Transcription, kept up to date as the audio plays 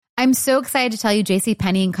I'm so excited to tell you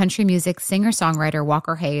JCPenney and country music singer-songwriter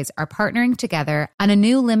Walker Hayes are partnering together on a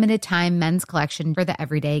new limited-time men's collection for the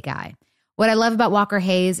everyday guy. What I love about Walker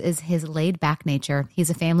Hayes is his laid-back nature.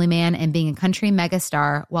 He's a family man, and being a country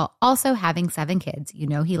megastar while also having 7 kids, you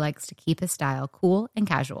know he likes to keep his style cool and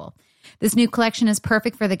casual. This new collection is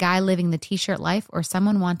perfect for the guy living the t-shirt life or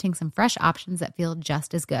someone wanting some fresh options that feel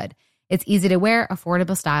just as good. It's easy to wear,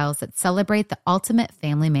 affordable styles that celebrate the ultimate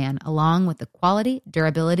family man, along with the quality,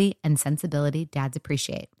 durability, and sensibility dads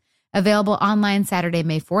appreciate. Available online Saturday,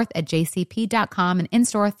 May 4th at jcp.com and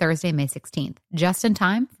in-store Thursday, May 16th. Just in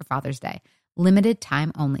time for Father's Day. Limited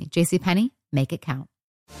time only. JCPenney, make it count.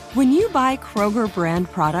 When you buy Kroger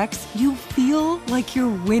brand products, you feel like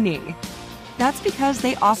you're winning. That's because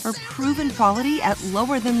they offer proven quality at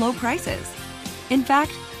lower than low prices. In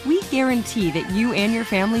fact, we guarantee that you and your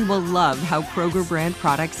family will love how Kroger brand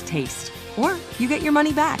products taste, or you get your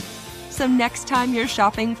money back. So next time you're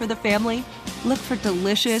shopping for the family, look for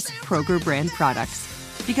delicious Kroger brand products,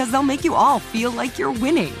 because they'll make you all feel like you're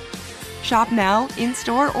winning. Shop now,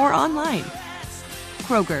 in-store, or online.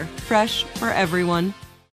 Kroger, fresh for everyone.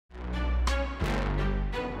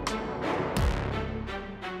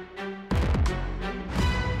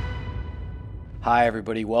 Hi,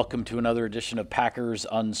 everybody. Welcome to another edition of Packers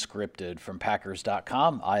Unscripted from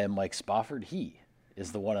Packers.com. I am Mike Spofford. He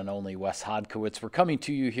is the one and only Wes Hodkiewicz. We're coming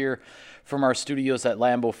to you here from our studios at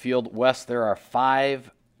Lambeau Field. Wes, there are 5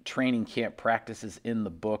 training camp practices in the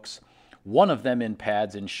books, one of them in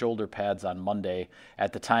pads, in shoulder pads on Monday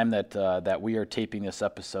at the time that we are taping this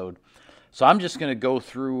episode. So I'm just going to go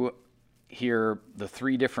through here the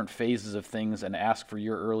 3 different phases of things and ask for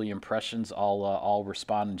your early impressions. I'll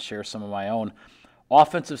respond and share some of my own.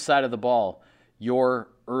 Offensive side of the ball, your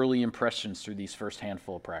early impressions through these first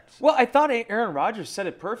handful of practices. Well, I thought Aaron Rodgers said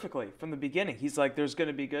it perfectly from the beginning. He's like, there's going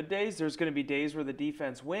to be good days, there's going to be days where the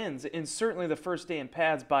defense wins, and certainly the first day in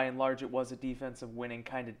pads, by and large, it was a defensive winning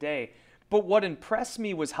kind of day. But what impressed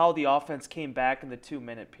me was how the offense came back in the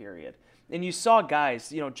 2-minute period. And you saw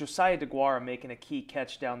guys, Josiah DeGuara making a key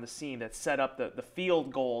catch down the seam that set up the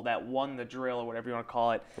field goal that won the drill or whatever you want to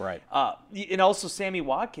call it. Right. And also Sammy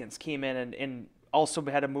Watkins came in and also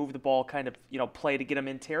had to move the ball kind of, play to get him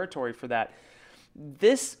in territory for that.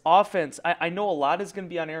 This offense, I know a lot is going to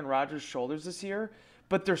be on Aaron Rodgers' shoulders this year,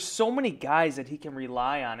 but there's so many guys that he can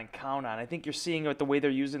rely on and count on. I think you're seeing it the way they're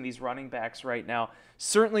using these running backs right now.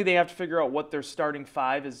 Certainly they have to figure out what their starting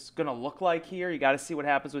 5 is going to look like here. You got to see what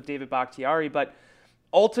happens with David Bakhtiari. But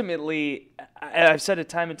ultimately, I've said it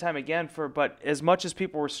time and time again, but as much as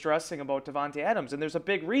people were stressing about Davante Adams, and there's a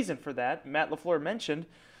big reason for that, Matt LaFleur mentioned,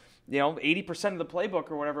 80% of the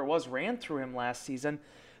playbook or whatever it was ran through him last season.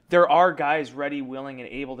 There are guys ready, willing, and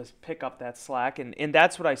able to pick up that slack, and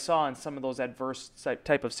that's what I saw in some of those adverse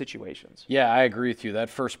type of situations. Yeah, I agree with you. That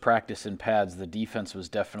first practice in pads, the defense was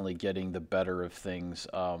definitely getting the better of things.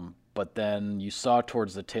 But then you saw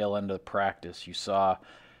towards the tail end of the practice, you saw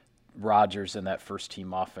Rodgers and that first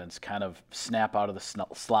team offense kind of snap out of the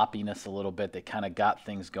sloppiness a little bit. They kind of got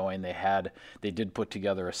things going. They did put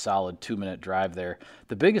together a solid 2-minute drive there.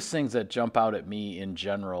 The biggest things that jump out at me in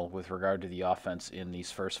general with regard to the offense in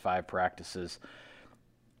these first 5 practices,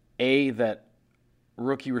 that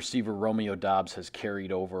rookie receiver Romeo Doubs has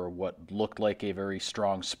carried over what looked like a very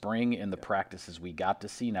strong spring in the practices we got to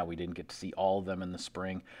see. Now, we didn't get to see all of them in the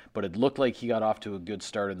spring, but it looked like he got off to a good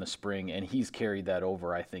start in the spring, and he's carried that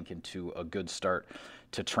over, I think, into a good start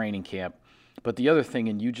to training camp. But the other thing,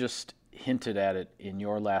 and you just hinted at it in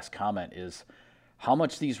your last comment, is how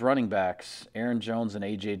much these running backs, Aaron Jones and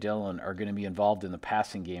A.J. Dillon, are going to be involved in the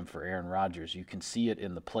passing game for Aaron Rodgers. You can see it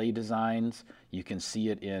in the play designs. You can see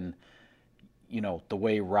it in the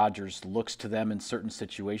way Rodgers looks to them in certain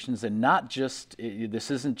situations, and not just this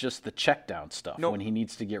isn't just the check down stuff when he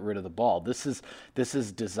needs to get rid of the ball. This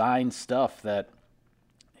is design stuff that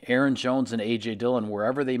Aaron Jones and A.J. Dillon,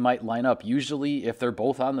 wherever they might line up, usually if they're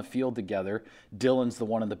both on the field together, Dillon's the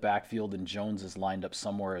one in the backfield and Jones is lined up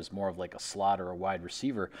somewhere as more of like a slot or a wide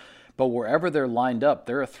receiver. But wherever they're lined up,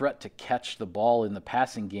 they're a threat to catch the ball in the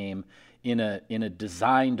passing game in a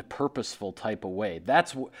designed, purposeful type of way.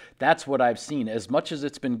 That's what I've seen. As much as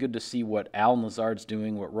it's been good to see what Allen Lazard's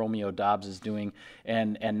doing, what Romeo Doubs is doing,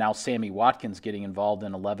 and now Sammy Watkins getting involved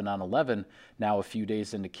in 11-on-11 now a few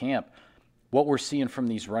days into camp, what we're seeing from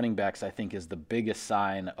these running backs, I think, is the biggest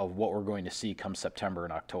sign of what we're going to see come September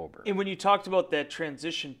and October. And when you talked about that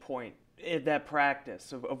transition point in that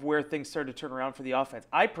practice of where things started to turn around for the offense,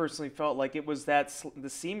 I personally felt like it was the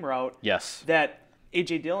seam route that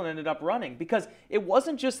A.J. Dillon ended up running, because it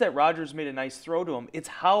wasn't just that Rodgers made a nice throw to him. It's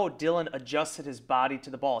how Dillon adjusted his body to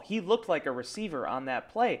the ball. He looked like a receiver on that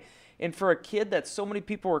play. And for a kid that so many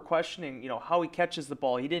people were questioning, how he catches the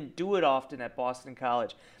ball, he didn't do it often at Boston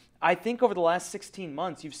College. I think over the last 16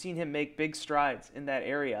 months, you've seen him make big strides in that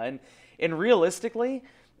area. And realistically,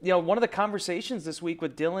 one of the conversations this week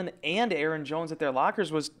with Dylan and Aaron Jones at their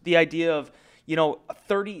lockers was the idea of,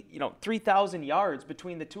 3,000 yards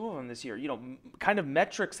between the two of them this year, kind of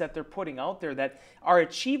metrics that they're putting out there that are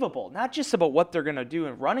achievable, not just about what they're going to do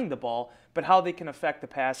in running the ball, but how they can affect the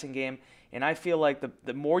passing game. And I feel like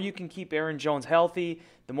the more you can keep Aaron Jones healthy,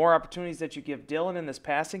 the more opportunities that you give Dylan in this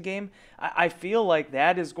passing game, I feel like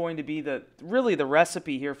that is going to be really the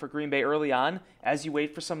recipe here for Green Bay early on as you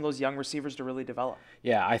wait for some of those young receivers to really develop.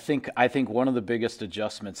 Yeah, I think one of the biggest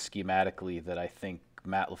adjustments schematically that I think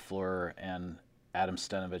Matt LaFleur and Adam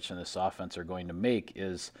Stenavich in this offense are going to make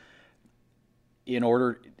is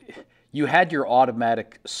you had your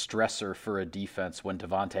automatic stressor for a defense when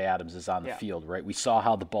Davante Adams is on the field, right? We saw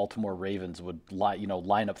how the Baltimore Ravens would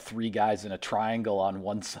line up three guys in a triangle on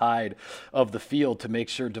one side of the field to make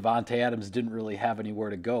sure Davante Adams didn't really have anywhere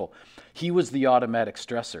to go. He was the automatic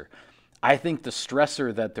stressor. I think the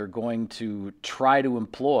stressor that they're going to try to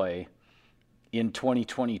employ in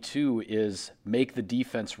 2022 is make the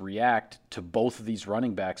defense react to both of these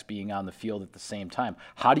running backs being on the field at the same time.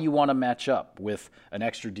 How do you want to match up with an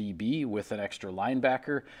extra DB, with an extra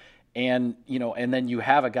linebacker? And, and then you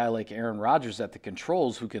have a guy like Aaron Rodgers at the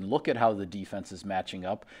controls who can look at how the defense is matching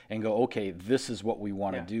up and go, okay, this is what we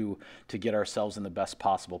want to do to get ourselves in the best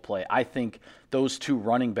possible play. I think those two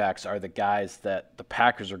running backs are the guys that the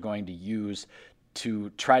Packers are going to use to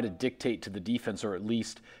try to dictate to the defense, or at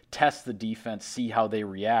least test the defense, see how they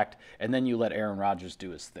react, and then you let Aaron Rodgers do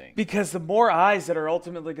his thing. Because the more eyes that are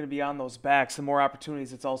ultimately going to be on those backs, the more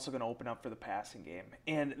opportunities it's also going to open up for the passing game.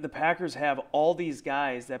 And the Packers have all these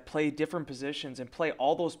guys that play different positions and play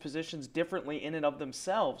all those positions differently in and of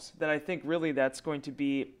themselves, that I think really that's going to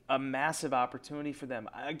be a massive opportunity for them.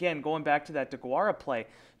 Again, going back to that DeGuara play,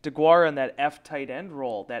 DeGuara in that F tight end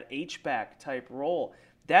role, that H-back type role,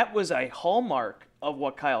 that was a hallmark of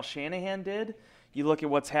what Kyle Shanahan did. You look at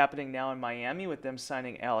what's happening now in Miami with them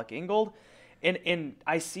signing Alec Ingold. And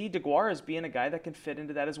I see DeGuara as being a guy that can fit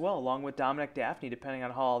into that as well, along with Dominic Dafney, depending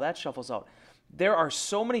on how all that shuffles out. There are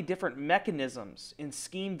so many different mechanisms and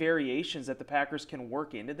scheme variations that the Packers can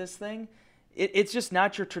work into this thing. It's just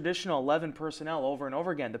not your traditional 11 personnel over and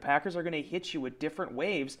over again. The Packers are going to hit you with different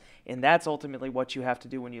waves, and that's ultimately what you have to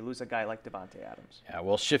do when you lose a guy like Davante Adams. Yeah,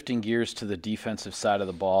 well, shifting gears to the defensive side of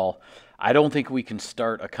the ball, I don't think we can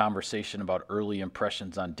start a conversation about early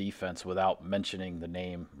impressions on defense without mentioning the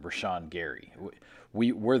name Rashawn Gary.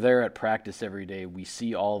 We're there at practice every day. We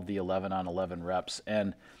see all of the 11-on-11 reps,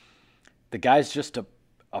 and the guy's just a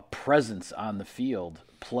presence on the field,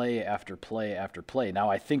 play after play after play. Now,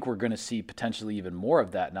 I think we're going to see potentially even more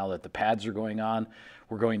of that now that the pads are going on.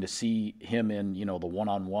 We're going to see him in, the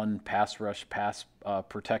one-on-one pass rush, pass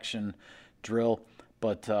protection drill.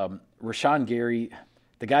 But Rashawn Gary,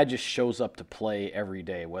 the guy just shows up to play every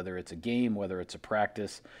day, whether it's a game, whether it's a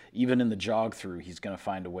practice, even in the jog through, he's going to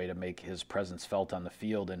find a way to make his presence felt on the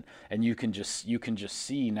field. And you can just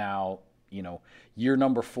see now, year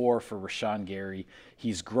number 4 for Rashawn Gary.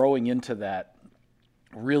 He's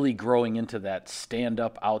really growing into that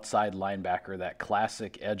stand-up outside linebacker, that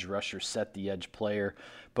classic edge rusher, set the edge player,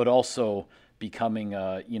 but also becoming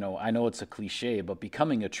I know it's a cliche, but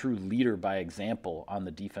becoming a true leader by example on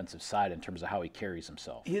the defensive side in terms of how he carries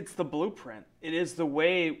himself. It's the blueprint. It is the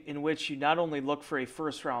way in which you not only look for a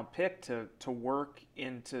first-round pick to work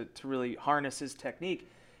and to really harness his technique,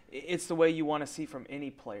 it's the way you want to see from any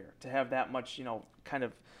player, to have that much, kind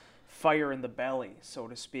of fire in the belly, so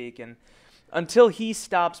to speak. And until he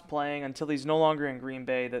stops playing, until he's no longer in Green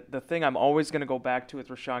Bay, the thing I'm always going to go back to with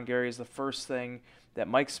Rashawn Gary is the first thing that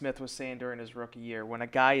Mike Smith was saying during his rookie year. When a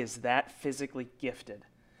guy is that physically gifted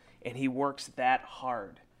and he works that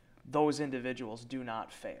hard, those individuals do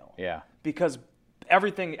not fail. Yeah. Because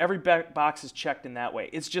every box is checked in that way.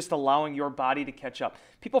 It's just allowing your body to catch up.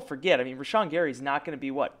 People forget. Rashawn Gary's not going to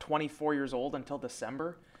be, 24 years old until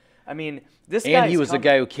December? This guy. And he was a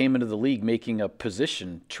guy who came into the league making a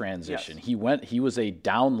position transition. Yes. He was a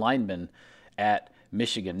down lineman at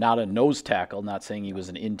Michigan, not a nose tackle, not saying he was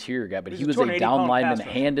an interior guy, but he was a down lineman,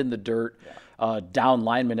 hand in the dirt, down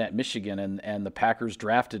lineman at Michigan, and the Packers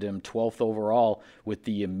drafted him 12th overall with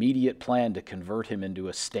the immediate plan to convert him into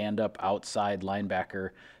a stand-up outside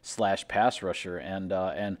linebacker / pass rusher. And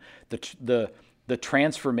the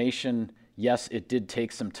transformation, yes, it did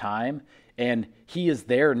take some time. And he is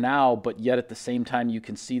there now, but yet at the same time you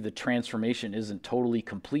can see the transformation isn't totally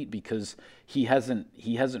complete because he hasn't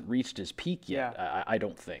reached his peak yet. Yeah. I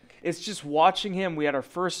don't think. It's just watching him. We had our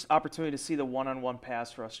first opportunity to see the one-on-one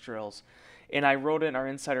pass rush drills. And I wrote it in our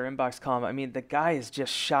Insider Inbox column. I mean, the guy is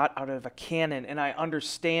just shot out of a cannon. And I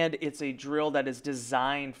understand it's a drill that is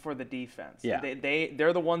designed for the defense. Yeah.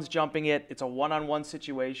 They're the ones jumping it. It's a one-on-one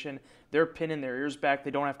situation. They're pinning their ears back.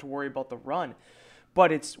 They don't have to worry about the run.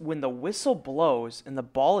 But it's when the whistle blows and the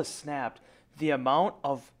ball is snapped, the amount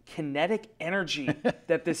of kinetic energy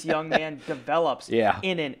that this young man develops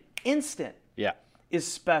in an instant is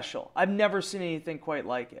special. I've never seen anything quite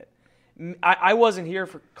like it. I wasn't here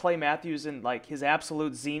for Clay Matthews in like his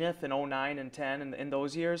absolute zenith in 09 and 10 and in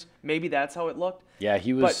those years. Maybe that's how it looked. Yeah,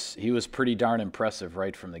 he was pretty darn impressive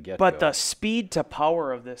right from the get-go. But the speed to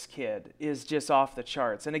power of this kid is just off the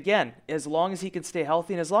charts. And again, as long as he can stay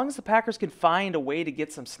healthy and as long as the Packers can find a way to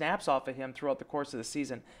get some snaps off of him throughout the course of the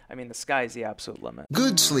season, I mean, the sky's the absolute limit.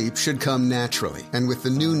 Good sleep should come naturally. And with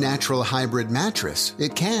the new Natural Hybrid mattress,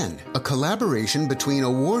 it can. A collaboration between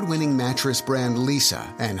award-winning mattress brand Leesa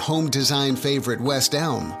and home design favorite West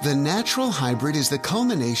Elm, the Natural Hybrid is the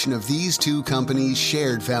culmination of these two companies'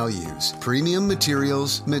 shared values: premium materials,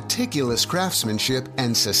 meticulous craftsmanship,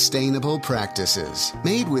 and sustainable practices.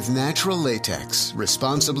 Made with natural latex,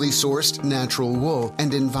 responsibly sourced natural wool,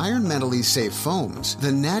 and environmentally safe foams,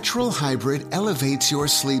 the Natural Hybrid elevates your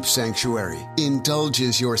sleep sanctuary,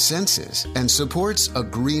 indulges your senses, and supports a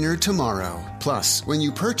greener tomorrow. Plus, when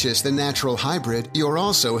you purchase the Natural Hybrid, you're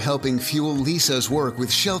also helping fuel Leesa's work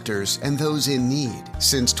with shelters and those in need.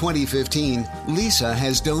 Since 2015, Leesa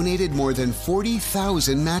has donated more than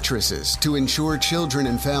 40,000 mattresses to ensure children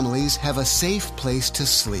and families have a safe place to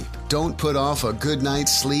sleep. Don't put off a good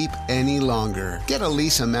night's sleep any longer. Get a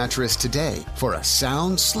Leesa mattress today for a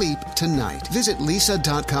sound sleep tonight. Visit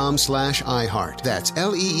leesa.com/iHeart. That's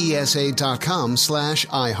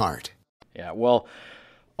LEESA.com/iHeart. Yeah, well,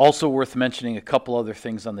 also worth mentioning a couple other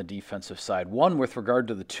things on the defensive side. One, with regard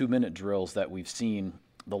to the 2-minute drills that we've seen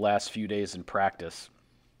the last few days in practice.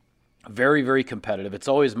 Very, very competitive. It's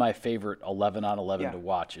always my favorite 11 on 11 to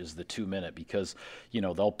watch is the 2-minute because,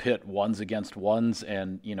 they'll pit ones against ones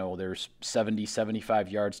and, there's 70, 75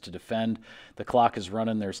 yards to defend. The clock is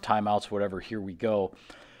running. There's timeouts, whatever. Here we go.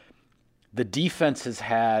 The defense has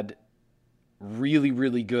had really,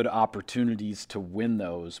 really good opportunities to win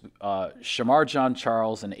those. Shamar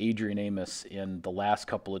Jean-Charles and Adrian Amos in the last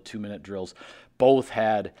couple of 2-minute drills both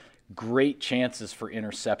had great chances for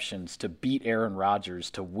interceptions to beat Aaron Rodgers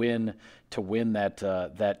to win that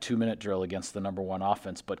 2-minute drill against the number one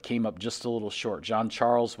offense, but came up just a little short.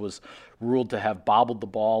 Jean-Charles was ruled to have bobbled the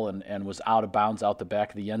ball and was out of bounds out the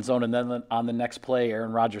back of the end zone. And then on the next play,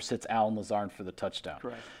 Aaron Rodgers hits Allen Lazard for the touchdown.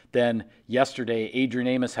 Correct. Then yesterday, Adrian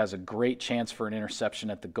Amos has a great chance for an interception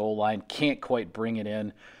at the goal line, can't quite bring it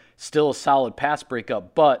in. Still a solid pass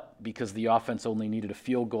breakup, but because the offense only needed a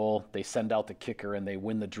field goal, they send out the kicker and they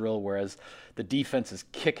win the drill, whereas the defense is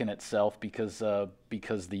kicking itself because the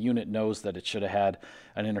unit knows that it should have had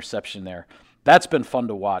an interception there. That's been fun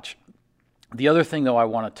to watch. The other thing, though, I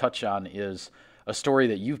want to touch on is a story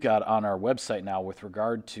that you've got on our website now with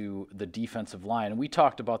regard to the defensive line. And we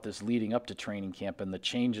talked about this leading up to training camp and the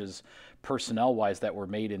changes personnel-wise that were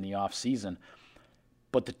made in the offseason.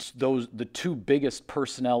 But the two biggest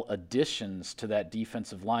personnel additions to that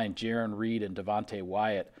defensive line, Jarran Reed and Devonte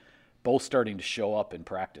Wyatt, both starting to show up in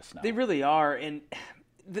practice now. They really are. And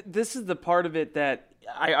this is the part of it that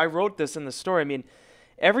I wrote this in the story. I mean,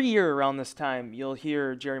 every year around this time, you'll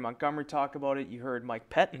hear Jerry Montgomery talk about it. You heard Mike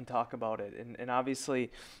Pettin talk about it. And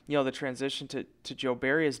obviously, the transition to Joe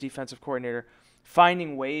Barry as defensive coordinator,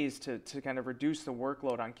 finding ways to kind of reduce the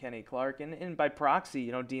workload on Kenny Clark and by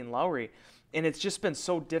proxy, Dean Lowry. And it's just been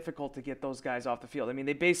so difficult to get those guys off the field. I mean,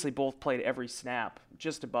 they basically both played every snap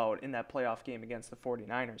just about in that playoff game against the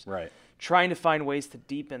 49ers. Right. Trying to find ways to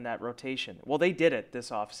deepen that rotation. Well, they did it this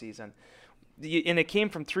offseason. And it came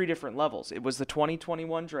from three different levels. It was the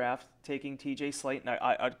 2021 draft, taking TJ Slaton,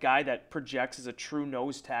 a guy that projects as a true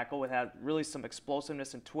nose tackle with really some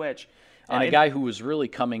explosiveness and twitch. And a guy who was really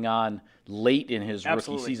coming on late in his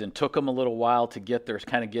rookie season. Took him a little while to get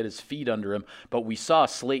his feet under him, but we saw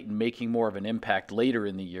Slaton making more of an impact later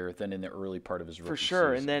in the year than in the early part of his rookie season. For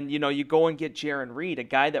sure. And then, you go and get Jarran Reed, a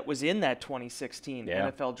guy that was in that 2016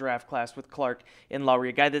 NFL draft class with Clark and Lowry,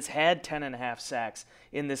 a guy that's had 10.5 sacks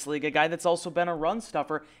in this league, a guy that's also been a run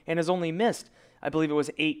stuffer and has only missed, I believe it was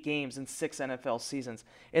 8 games in 6 NFL seasons.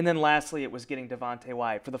 And then lastly, it was getting Devonte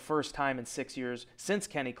Wyatt for the first time in 6 years since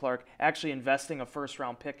Kenny Clark, actually investing a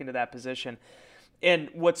first-round pick into that position. And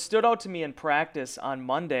what stood out to me in practice on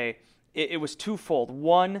Monday, it was twofold.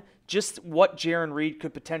 One, just what Jarran Reed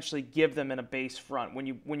could potentially give them in a base front.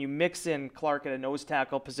 When you mix in Clark at a nose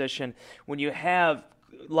tackle position, when you have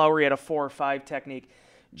Lowry at a 4 or 5 technique,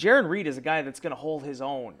 Jarran Reed is a guy that's going to hold his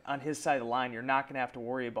own on his side of the line. You're not going to have to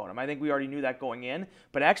worry about him. I think we already knew that going in,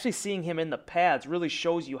 but actually seeing him in the pads really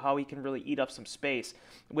shows you how he can really eat up some space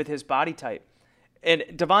with his body type. And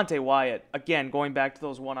Devonte Wyatt, again, going back to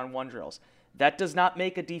those one-on-one drills, that does not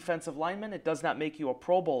make a defensive lineman. It does not make you a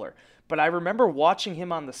Pro Bowler. But I remember watching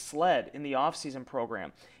him on the sled in the offseason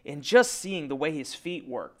program and just seeing the way his feet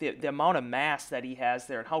work, the amount of mass that he has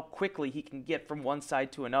there and how quickly he can get from one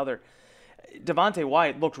side to another. Devonte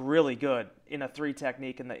Wyatt looked really good in a 3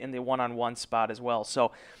 technique in the one-on-one spot as well.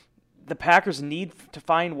 So the Packers need to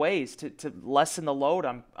find ways to lessen the load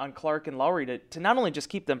on Clark and Lowry to not only just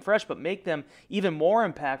keep them fresh, but make them even more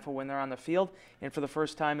impactful when they're on the field. And for the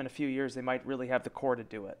first time in a few years, they might really have the core to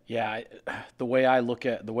do it. Yeah, the way I look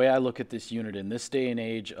at this unit in this day and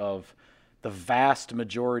age of the vast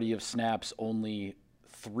majority of snaps, only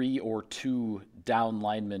 3 or 2 down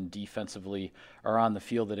linemen defensively are on the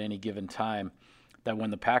field at any given time, that when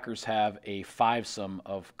the Packers have a 5-some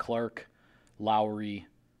of Clark, Lowry,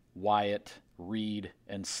 Wyatt, Reed,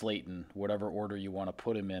 and Slayton, whatever order you want to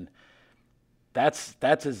put him in, that's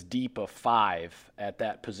as deep a 5 at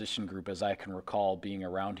that position group as I can recall being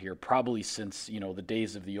around here, probably since the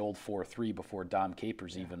days of the old 4-3 before Dom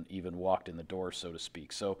Capers even walked in the door, so to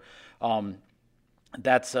speak. So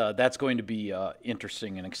that's going to be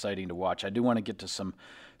interesting and exciting to watch. I do want to get to some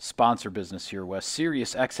sponsor business here, Wes.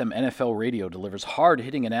 SiriusXM NFL Radio delivers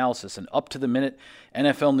hard-hitting analysis and up-to-the-minute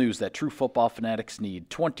NFL news that true football fanatics need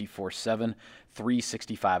 24/7,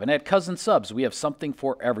 365. And at Cousin Subs, we have something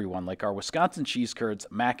for everyone, like our Wisconsin cheese curds,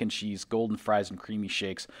 mac and cheese, golden fries, and creamy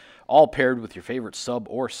shakes, all paired with your favorite sub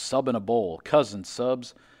or sub in a bowl. Cousin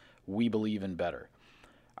Subs, we believe in better.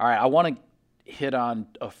 All right, I want to hit on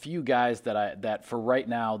a few guys that for right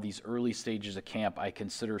now, these early stages of camp, I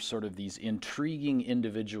consider sort of these intriguing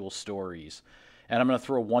individual stories. And I'm going to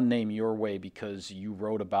throw one name your way because you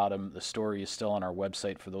wrote about him. The story is still on our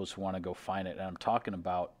website for those who want to go find it. And I'm talking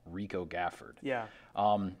about Rico Gafford. Yeah.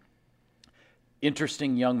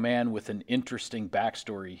 Interesting young man with an interesting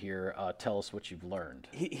backstory here. Tell us what you've learned.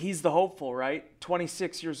 He's the hopeful, right?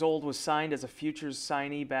 26 years old, was signed as a futures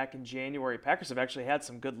signee back in January. Packers have actually had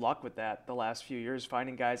some good luck with that the last few years,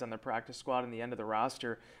 finding guys on their practice squad and the end of the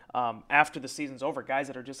roster after the season's over, guys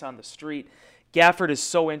that are just on the street. Gafford is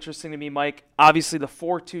so interesting to me, Mike. Obviously, the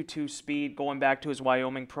 4.22 speed, going back to his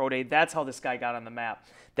Wyoming Pro Day, that's how this guy got on the map.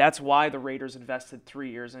 That's why the Raiders invested 3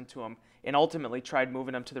 years into him and ultimately tried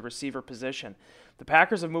moving him to the receiver position. The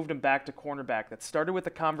Packers have moved him back to cornerback. That started with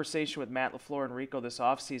a conversation with Matt LaFleur and Rico this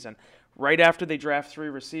offseason. Right after they draft 3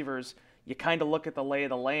 receivers, you kind of look at the lay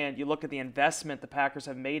of the land. You look at the investment the Packers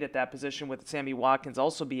have made at that position with Sammy Watkins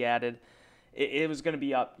also be added. It was going to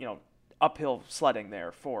be uphill sledding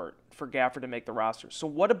there for Gafford to make the roster. So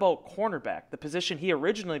what about cornerback, the position he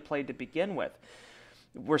originally played to begin with?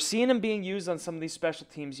 We're seeing him being used on some of these special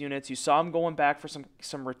teams units. You saw him going back for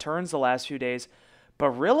some returns the last few days. But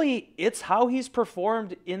really, it's how he's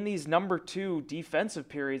performed in these number 2 defensive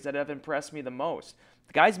periods that have impressed me the most.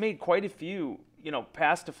 The guy's made quite a few,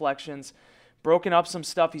 pass deflections, broken up some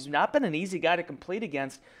stuff. He's not been an easy guy to complete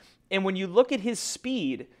against. And when you look at his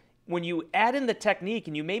speed, when you add in the technique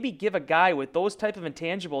and you maybe give a guy with those type of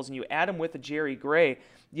intangibles and you add him with a Jerry Gray,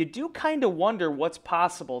 you do kind of wonder what's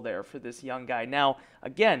possible there for this young guy. Now,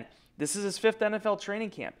 again, this is his 5th NFL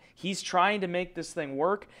training camp. He's trying to make this thing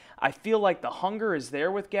work. I feel like the hunger is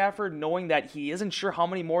there with Gafford, knowing that he isn't sure how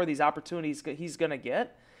many more of these opportunities he's going to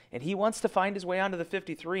get. And he wants to find his way onto the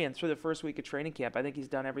 53 and through the first week of training camp. I think he's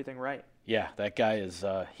done everything right. Yeah, that guy is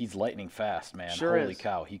he's lightning fast, man. Sure Holy is.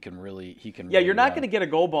 Cow, he can really Yeah, you're not going to get a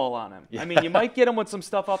go ball on him. Yeah. I mean, you might get him with some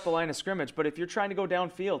stuff off the line of scrimmage, but if you're trying to go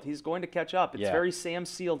downfield, he's going to catch up. It's very Sam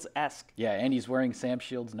Shields-esque. Yeah, and he's wearing Sam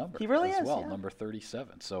Shields' number. He really as is, well, yeah. number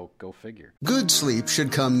 37. So go figure. Good sleep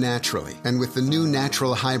should come naturally, and with the new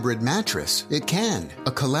Natural Hybrid mattress, it can.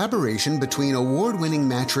 A collaboration between award-winning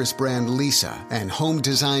mattress brand Leesa and home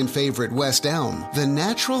design favorite West Elm, the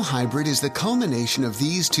Natural Hybrid is the culmination of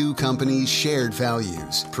these 2 companies' shared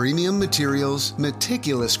values: premium materials,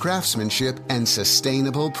 meticulous craftsmanship, and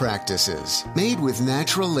sustainable practices. Made with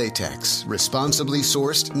natural latex, responsibly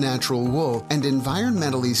sourced natural wool, and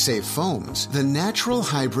environmentally safe foams, the Natural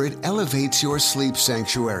Hybrid elevates your sleep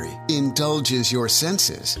sanctuary, indulges your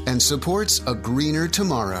senses, and supports a greener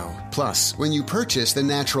tomorrow. Plus, when you purchase the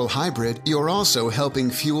Natural Hybrid, you're also helping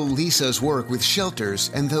fuel Leesa's work with shelters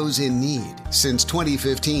and those in need. Since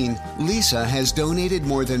 2015, Leesa has donated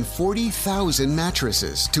more than 40,000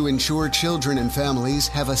 mattresses to ensure children and families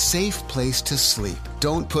have a safe place to sleep.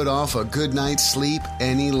 Don't put off a good night's sleep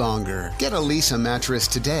any longer. Get a Leesa mattress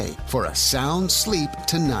today for a sound sleep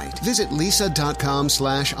tonight. Visit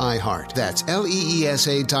leesa.com/iHeart. That's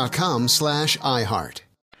LEESA.com/iHeart.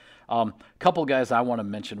 Couple guys I want to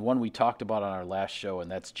mention. One we talked about on our last show, and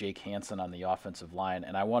that's Jake Hansen on the offensive line.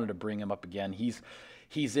 And I wanted to bring him up again. He's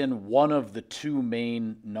in one of the two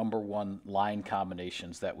main number one line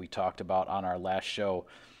combinations that we talked about on our last show.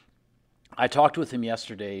 I talked with him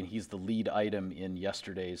yesterday, and he's the lead item in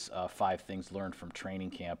yesterday's 5 Things Learned from Training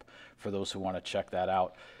Camp, for those who want to check that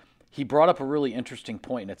out. He brought up a really interesting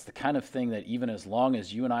point, and it's the kind of thing that even as long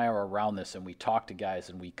as you and I are around this and we talk to guys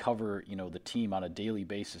and we cover, the team on a daily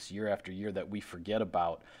basis year after year, that we forget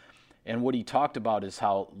about. And what he talked about is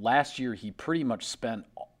how last year he pretty much spent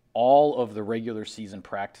all of the regular season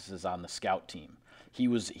practices on the scout team. He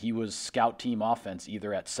was scout team offense,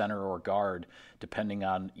 either at center or guard, depending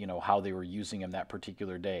on, how they were using him that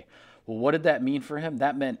particular day. Well, what did that mean for him?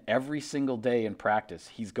 That meant every single day in practice,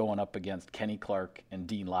 he's going up against Kenny Clark and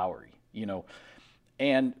Dean Lowry,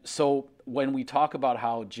 And so when we talk about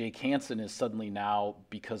how Jake Hansen is suddenly now,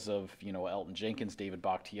 because of, Elton Jenkins, David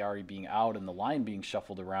Bakhtiari being out and the line being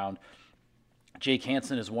shuffled around, Jake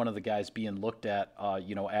Hansen is one of the guys being looked at,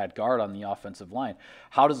 at guard on the offensive line.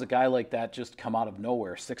 How does a guy like that just come out of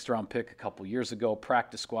nowhere? 6th-round pick a couple years ago,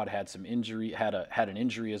 practice squad, had some injury, had an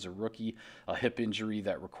injury as a rookie, a hip injury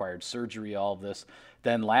that required surgery, all of this.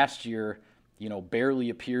 Then last year, barely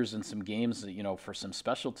appears in some games, for some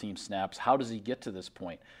special team snaps. How does he get to this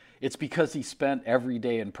point? It's because he spent every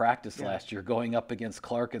day in practice last year going up against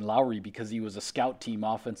Clark and Lowry because he was a scout team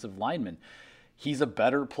offensive lineman. He's a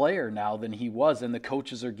better player now than he was, and the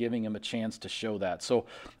coaches are giving him a chance to show that. So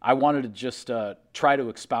I wanted to just try to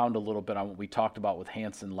expound a little bit on what we talked about with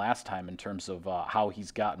Hansen last time in terms of how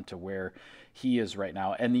he's gotten to where he is right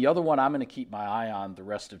now. And the other one I'm going to keep my eye on the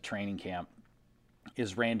rest of training camp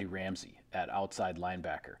is Randy Ramsey at outside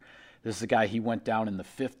linebacker. This is a guy, he went down in the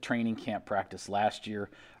 5th training camp practice last year,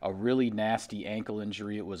 a really nasty ankle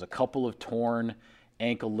injury. It was a couple of torn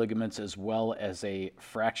ankle ligaments as well as a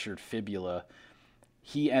fractured fibula.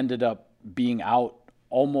 He ended up being out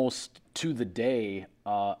almost to the day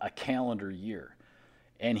a calendar year.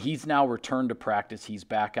 And he's now returned to practice. He's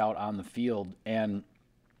back out on the field. And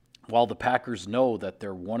while the Packers know that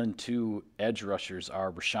their 1 and 2 edge rushers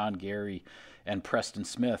are Rashawn Gary and Preston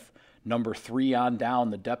Smith, number 3 on down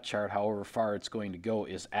the depth chart, however far it's going to go,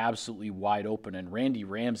 is absolutely wide open. And Randy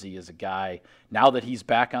Ramsey is a guy, now that he's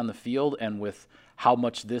back on the field and with how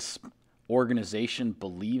much this organization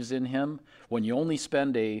believes in him, when you only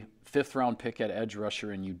spend a 5th-round pick at edge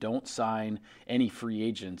rusher and you don't sign any free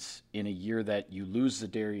agents in a year that you lose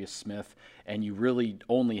Zadarius Smith and you really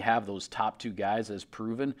only have those top 2 guys as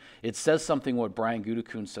proven, it says something what Brian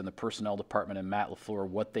Gutekunst and the personnel department and Matt LaFleur,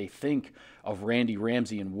 what they think of Randy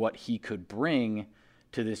Ramsey and what he could bring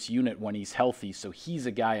to this unit when he's healthy. So he's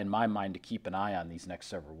a guy in my mind to keep an eye on these next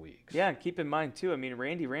several weeks. Yeah, and keep in mind too,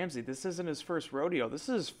 Randy Ramsey, this isn't his first rodeo. This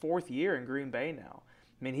is his 4th year in Green Bay now.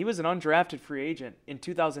 He was an undrafted free agent in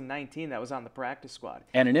 2019 that was on the practice squad.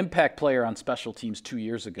 And an impact player on special teams 2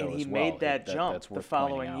 years ago as well. And he made that jump the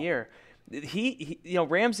following year. He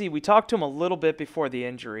Ramsey, we talked to him a little bit before the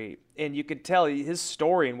injury, and you could tell his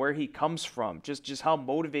story and where he comes from, just how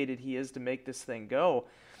motivated he is to make this thing go.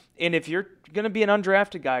 And if you're going to be an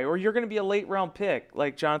undrafted guy, or you're going to be a late-round pick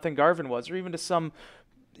like Jonathan Garvin was, or even to some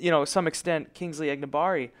extent Kingsley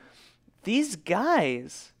Egnabari, these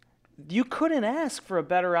guys, you couldn't ask for a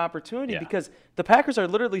better opportunity because the Packers are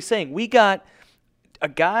literally saying, we got a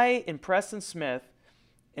guy in Preston Smith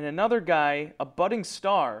and another guy, a budding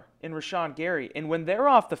star in Rashawn Gary, and when they're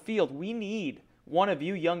off the field, we need one of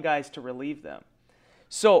you young guys to relieve them.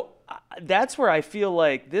 So that's where I feel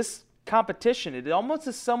like this competition, it almost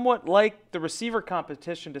is somewhat like the receiver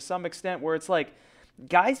competition to some extent, where it's like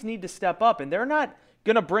guys need to step up, and they're not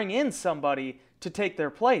going to bring in somebody to take their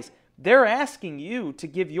place. They're asking you to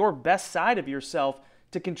give your best side of yourself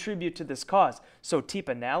to contribute to this cause. So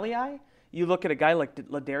Tipa Nalii, you look at a guy like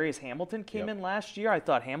Ladarius Hamilton came in last year. I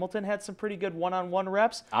thought Hamilton had some pretty good one-on-one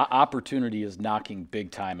reps. Opportunity is knocking big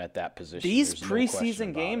time at that position. These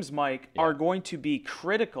preseason games, Mike, are going to be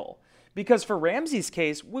critical. Because for Ramsey's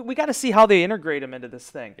case, we got to see how they integrate him into this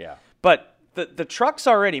thing. Yeah. But the truck's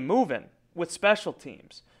already moving with special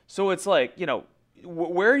teams. So it's like,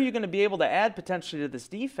 where are you going to be able to add potentially to this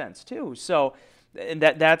defense too? So and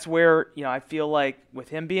that's where, I feel like with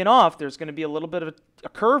him being off, there's going to be a little bit of a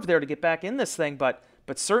curve there to get back in this thing. But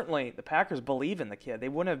But certainly the Packers believe in the kid. They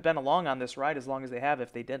wouldn't have been along on this ride as long as they have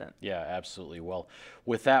if they didn't. Yeah, absolutely. Well,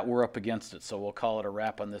 with that, we're up against it, so we'll call it a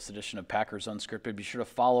wrap on this edition of Packers Unscripted. Be sure to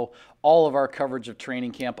follow all of our coverage of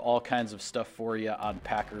training camp, all kinds of stuff for you on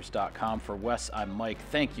Packers.com. For Wes, I'm Mike.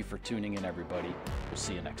 Thank you for tuning in, everybody. We'll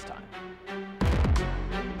see you next time.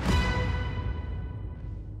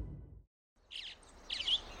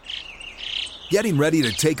 Getting ready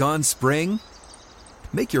to take on spring?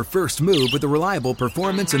 Make your first move with the reliable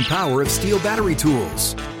performance and power of Steel battery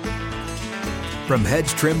tools. From hedge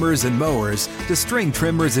trimmers and mowers to string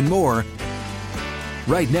trimmers and more,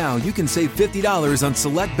 right now you can save $50 on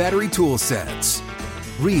select battery tool sets.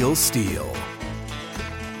 Real Steel.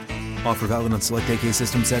 Offer valid on select AK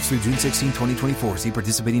system sets through June 16, 2024. See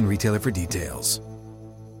participating retailer for details.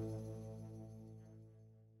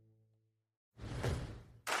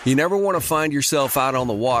 You never want to find yourself out on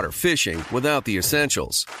the water fishing without the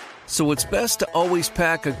essentials. So it's best to always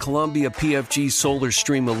pack a Columbia PFG Solar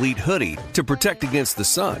Stream Elite hoodie to protect against the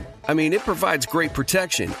sun. I mean, it provides great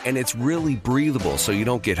protection and it's really breathable so you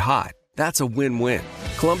don't get hot. That's a win-win.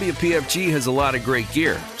 Columbia PFG has a lot of great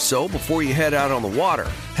gear. So before you head out on the water,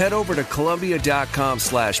 head over to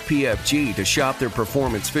Columbia.com/PFG to shop their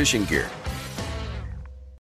performance fishing gear.